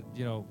emphasize, but,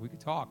 we could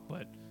talk,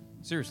 but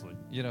seriously,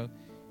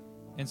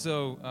 And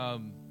so,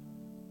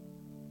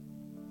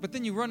 but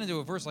then you run into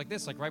a verse like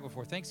this, like right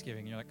before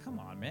Thanksgiving, and you're like, come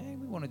on, man,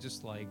 we want to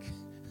just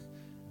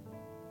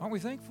aren't we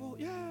thankful?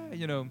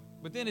 Yeah,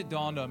 But then it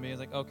dawned on me, it's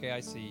like, okay, I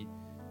see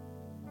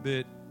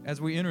that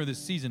as we enter this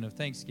season of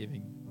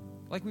Thanksgiving,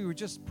 like we were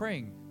just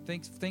praying,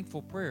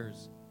 thankful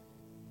prayers,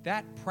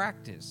 that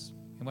practice,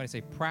 and when I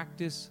say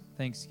practice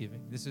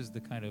Thanksgiving, this is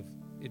the kind of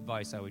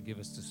advice I would give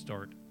us to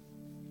start.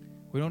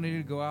 We don't need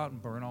to go out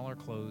and burn all our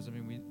clothes. I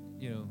mean, we,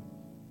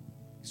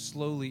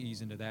 slowly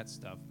ease into that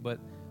stuff. But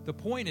the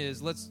point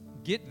is, let's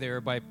get there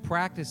by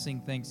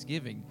practicing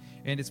Thanksgiving.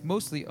 And it's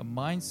mostly a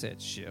mindset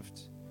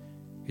shift.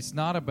 It's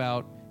not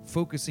about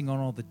focusing on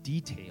all the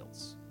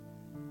details.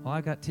 Well,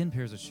 I got 10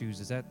 pairs of shoes.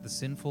 Is that the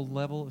sinful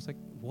level? It's like,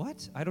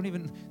 what?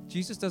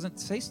 Jesus doesn't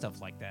say stuff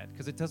like that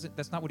because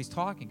that's not what he's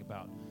talking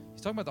about.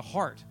 He's talking about the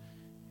heart.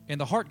 And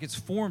the heart gets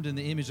formed in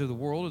the image of the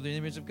world or the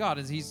image of God.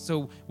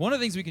 So one of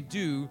the things we can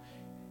do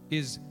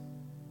is,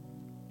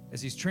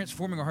 as he's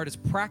transforming our heart, is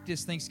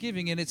practice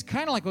Thanksgiving. And it's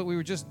kind of like what we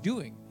were just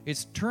doing.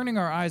 It's turning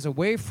our eyes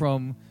away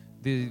from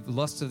the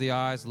lust of the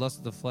eyes, the lust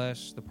of the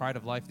flesh, the pride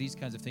of life, these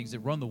kinds of things that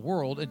run the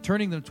world, and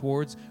turning them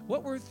towards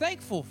what we're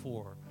thankful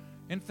for.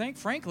 And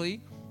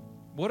frankly,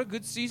 what a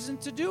good season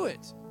to do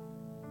it.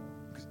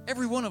 Because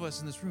every one of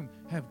us in this room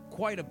have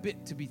quite a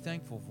bit to be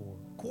thankful for.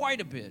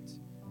 Quite a bit.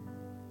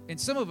 And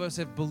some of us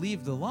have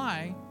believed the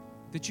lie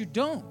that you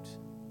don't.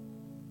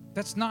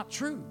 That's not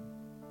true.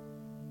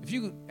 If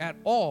you at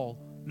all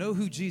know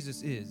who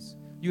Jesus is,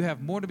 you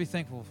have more to be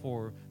thankful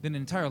for than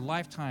an entire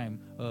lifetime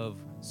of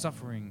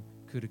suffering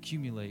could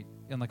accumulate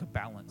in like a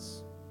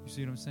balance. You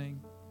see what I'm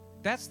saying?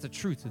 That's the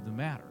truth of the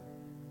matter.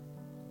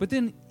 But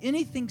then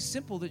anything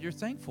simple that you're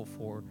thankful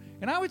for,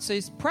 and I would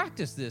say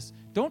practice this.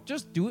 Don't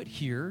just do it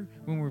here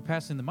when we're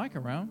passing the mic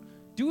around.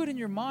 Do it in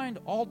your mind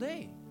all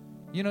day.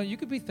 You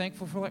could be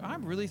thankful for,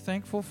 I'm really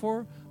thankful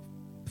for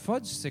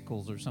fudge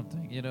sickles or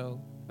something,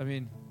 I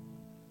mean,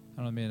 I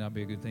don't know, it may not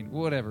be a good thing.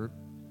 Whatever.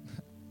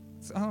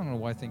 I don't know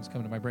why things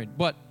come to my brain.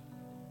 But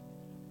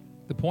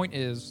the point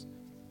is,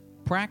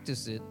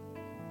 practice it.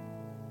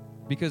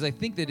 Because I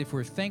think that if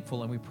we're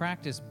thankful and we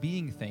practice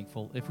being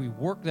thankful, if we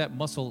work that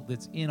muscle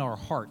that's in our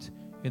heart,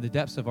 in the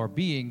depths of our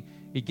being,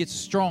 it gets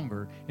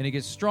stronger and it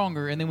gets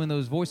stronger. And then when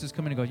those voices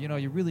come in and go,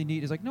 you really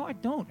need, it's like, no, I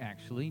don't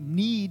actually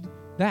need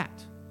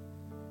that.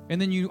 And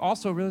then you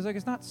also realize,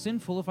 it's not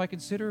sinful if I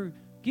consider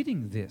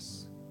getting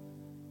this.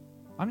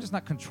 I'm just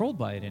not controlled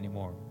by it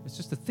anymore. It's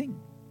just a thing.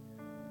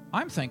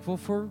 I'm thankful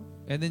for,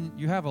 and then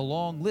you have a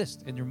long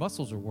list and your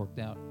muscles are worked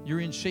out. You're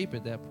in shape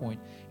at that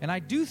point. And I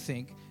do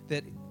think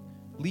that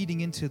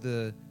leading into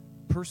the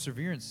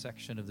perseverance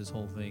section of this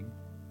whole thing,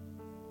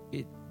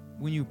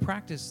 when you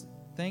practice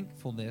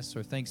thankfulness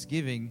or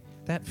thanksgiving,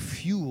 that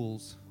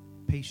fuels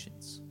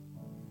patience.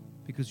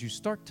 Because you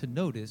start to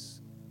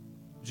notice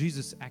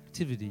Jesus'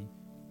 activity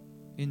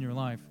in your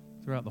life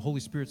throughout. The Holy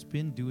Spirit's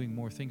been doing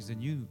more things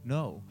than you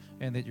know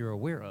and that you're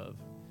aware of.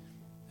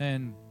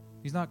 And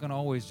he's not going to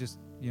always just,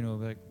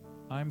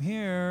 I'm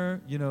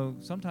here.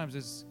 Sometimes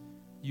it's,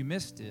 you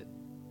missed it.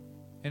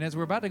 And as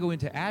we're about to go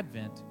into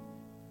Advent,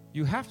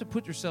 you have to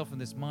put yourself in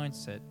this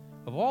mindset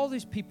of all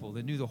these people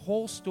that knew the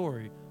whole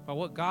story about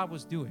what God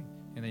was doing.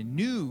 And they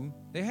knew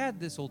they had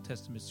this Old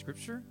Testament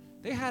scripture.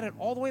 They had it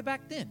all the way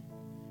back then.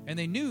 And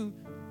they knew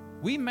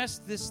we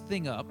messed this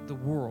thing up, the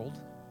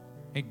world,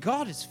 and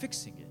God is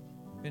fixing it.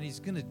 And he's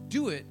going to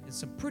do it in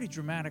some pretty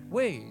dramatic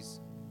ways.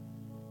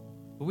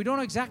 But we don't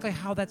know exactly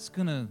how that's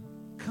going to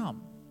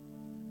come.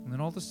 And then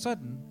all of a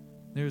sudden,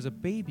 there's a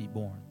baby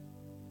born.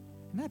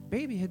 And that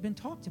baby had been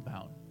talked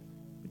about.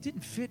 It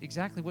didn't fit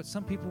exactly what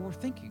some people were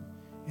thinking.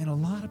 And a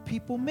lot of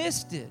people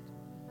missed it.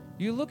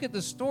 You look at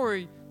the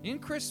story in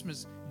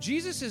Christmas,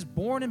 Jesus is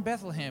born in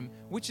Bethlehem,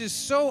 which is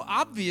so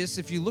obvious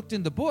if you looked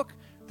in the book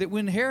that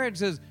when Herod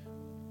says,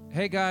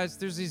 hey guys,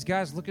 there's these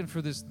guys looking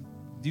for this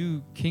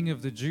new king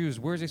of the Jews.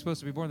 Where's he supposed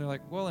to be born? They're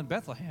like, well, in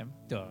Bethlehem.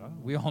 Duh.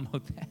 We all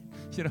know that.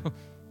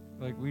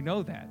 We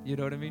know that. You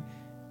know what I mean?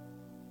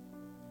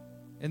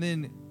 And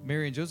then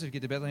Mary and Joseph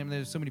get to Bethlehem, and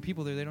there's so many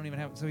people there, they don't even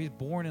have, so he's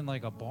born in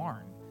like a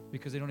barn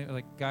because they don't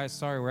even, guys,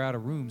 sorry, we're out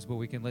of rooms, but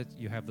we can let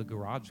you have the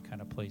garage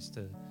kind of place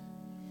to.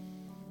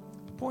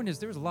 The point is,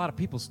 there's a lot of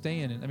people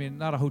staying in,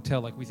 not a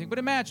hotel like we think, but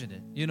imagine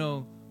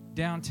it,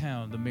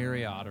 downtown, the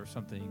Marriott or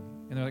something.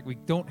 And they're like, we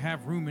don't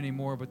have room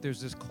anymore, but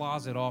there's this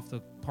closet off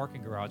the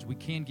parking garage. We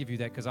can give you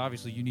that because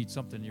obviously you need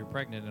something, you're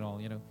pregnant and all,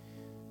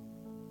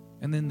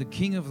 And then the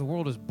king of the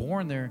world is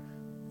born there,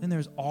 and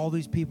there's all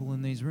these people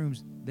in these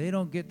rooms. They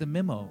don't get the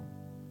memo.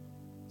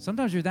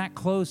 Sometimes you're that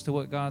close to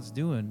what God's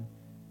doing.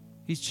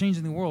 He's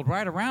changing the world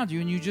right around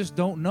you, and you just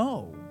don't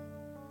know.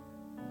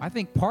 I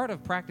think part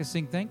of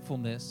practicing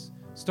thankfulness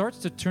starts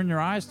to turn your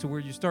eyes to where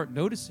you start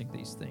noticing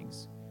these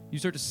things. You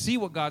start to see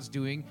what God's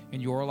doing in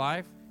your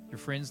life, your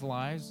friends'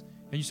 lives,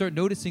 and you start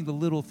noticing the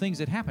little things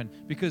that happen.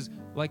 Because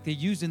like they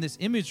used in this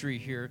imagery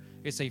here,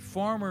 it's a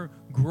farmer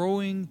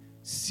growing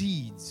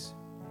seeds.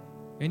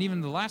 And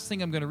even the last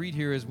thing I'm going to read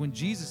here is when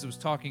Jesus was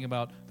talking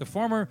about the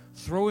farmer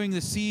throwing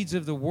the seeds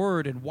of the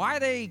word and why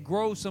they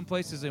grow some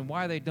places and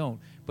why they don't.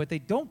 But they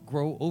don't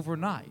grow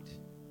overnight.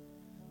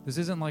 This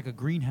isn't like a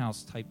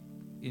greenhouse type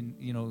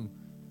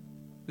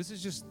this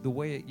is just the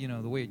way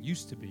it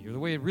used to be, or the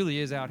way it really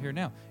is out here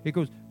now. It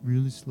goes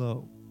really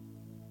slow.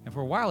 And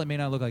for a while it may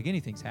not look like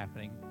anything's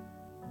happening.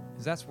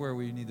 Because that's where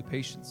we need the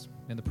patience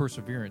and the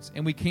perseverance.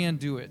 And we can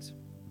do it.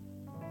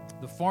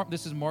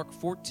 This is Mark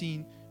 4,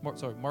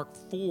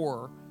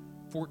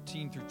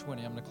 14 through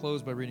 20. I'm going to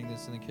close by reading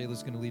this, and then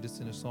Kayla's going to lead us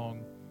in a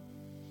song.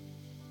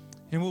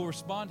 And we'll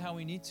respond how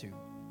we need to.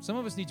 Some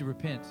of us need to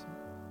repent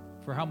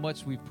for how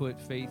much we've put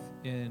faith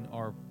in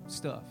our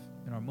stuff,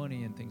 in our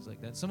money and things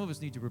like that. Some of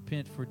us need to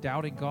repent for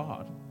doubting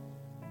God.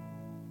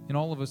 And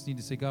all of us need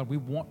to say, God, we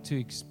want to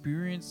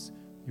experience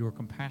your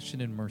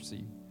compassion and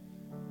mercy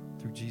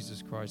through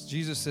Jesus Christ.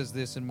 Jesus says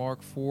this in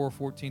Mark 4,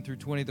 14 through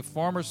 20. The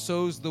farmer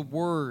sows the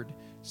word.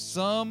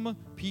 Some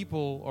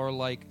people are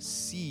like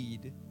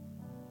seed.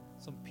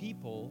 Some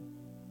people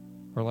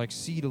are like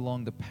seed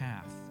along the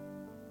path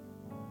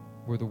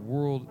where the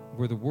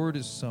word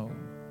is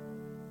sown.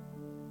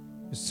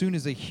 As soon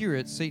as they hear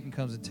it, Satan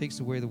comes and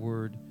takes away the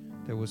word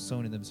that was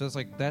sown in them. So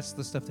that's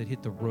the stuff that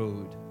hit the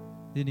road.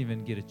 Didn't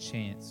even get a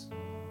chance.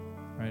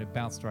 Right? It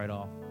bounced right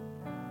off.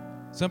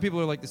 Some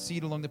people are like the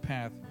seed along the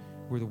path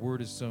where the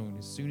word is sown.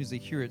 As soon as they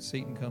hear it,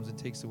 Satan comes and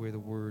takes away the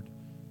word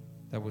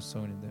that was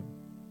sown in them.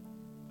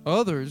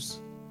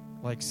 Others,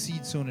 like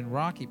seed sown in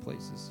rocky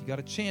places. You got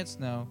a chance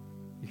now.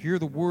 You hear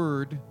the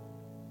word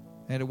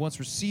and at once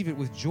receive it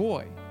with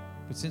joy.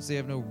 But since they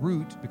have no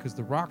root because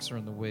the rocks are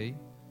in the way,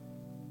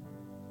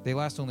 they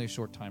last only a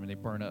short time and they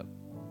burn up.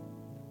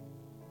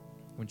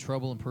 When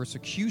trouble and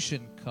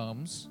persecution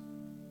comes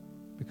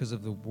because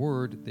of the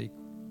word, they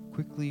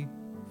quickly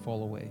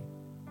fall away.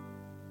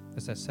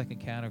 That's that second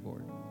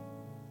category.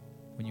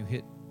 When you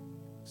hit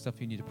stuff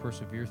you need to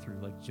persevere through,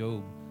 like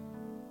Job,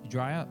 you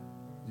dry up.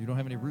 You don't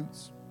have any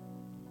roots.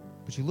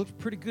 But you look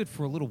pretty good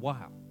for a little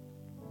while.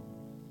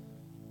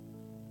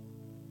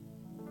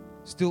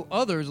 Still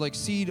others, like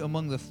seed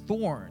among the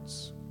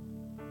thorns.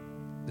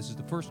 This is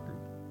the first group.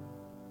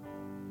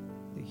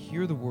 They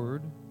hear the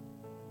word,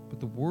 but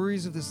the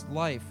worries of this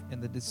life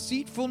and the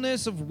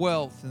deceitfulness of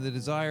wealth and the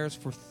desires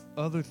for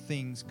other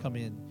things come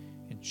in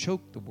and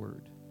choke the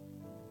word,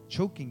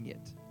 choking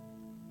it,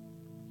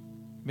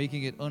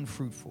 making it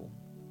unfruitful.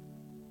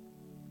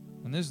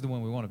 And this is the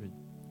one we want to be.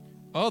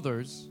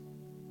 Others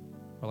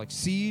are like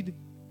seed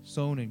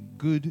sown in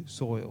good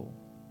soil.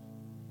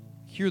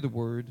 Hear the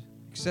word,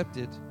 accept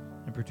it,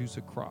 and produce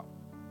a crop.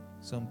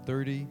 Some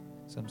 30,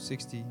 some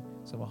 60,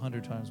 some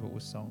 100 times what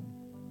was sown.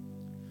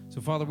 So,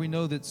 Father, we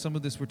know that some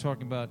of this we're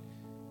talking about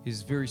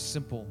is very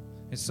simple,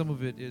 and some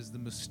of it is the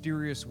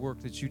mysterious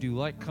work that you do,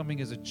 like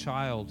coming as a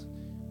child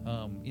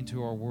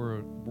into our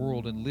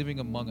world and living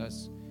among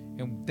us.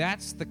 And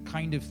that's the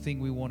kind of thing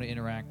we want to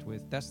interact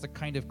with. That's the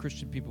kind of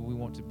Christian people we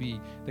want to be.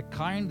 The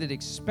kind that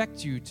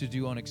expect you to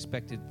do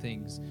unexpected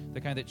things. The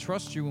kind that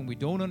trust you when we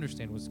don't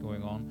understand what's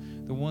going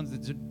on. The ones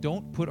that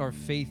don't put our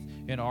faith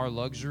in our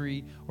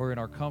luxury or in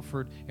our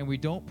comfort. And we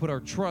don't put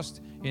our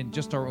trust in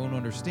just our own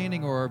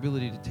understanding or our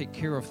ability to take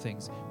care of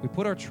things. We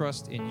put our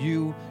trust in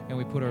you, and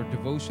we put our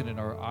devotion and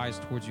our eyes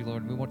towards you,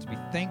 Lord. And we want to be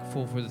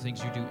thankful for the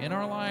things you do in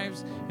our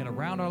lives and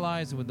around our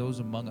lives and with those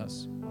among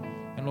us.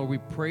 And Lord, we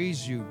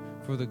praise you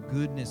for the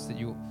goodness that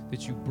you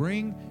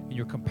bring, and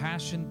your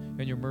compassion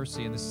and your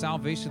mercy, and the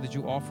salvation that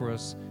you offer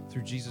us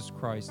through Jesus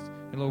Christ.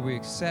 And Lord, we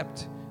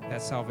accept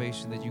that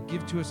salvation that you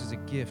give to us as a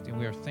gift, and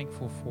we are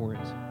thankful for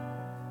it.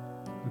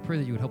 We pray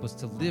that you would help us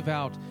to live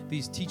out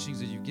these teachings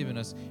that you've given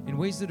us in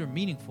ways that are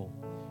meaningful,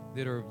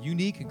 that are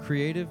unique and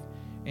creative,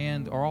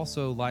 and are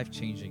also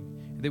life-changing,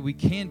 and that we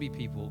can be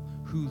people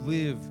who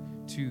live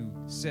to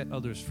set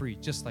others free,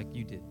 just like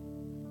you did.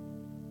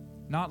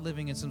 Not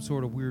living in some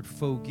sort of weird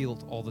faux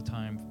guilt all the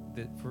time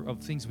of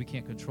things we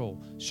can't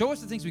control. Show us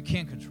the things we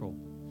can control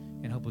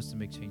and help us to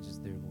make changes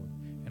there, Lord.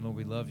 And Lord,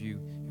 we love you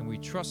and we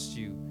trust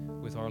you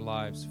with our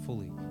lives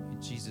fully.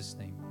 In Jesus'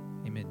 name,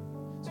 amen.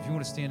 So if you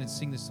want to stand and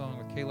sing this song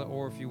with Kayla,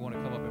 or if you want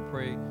to come up and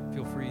pray,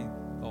 feel free.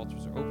 The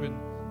altars are open,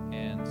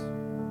 and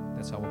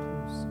that's how we'll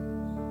close.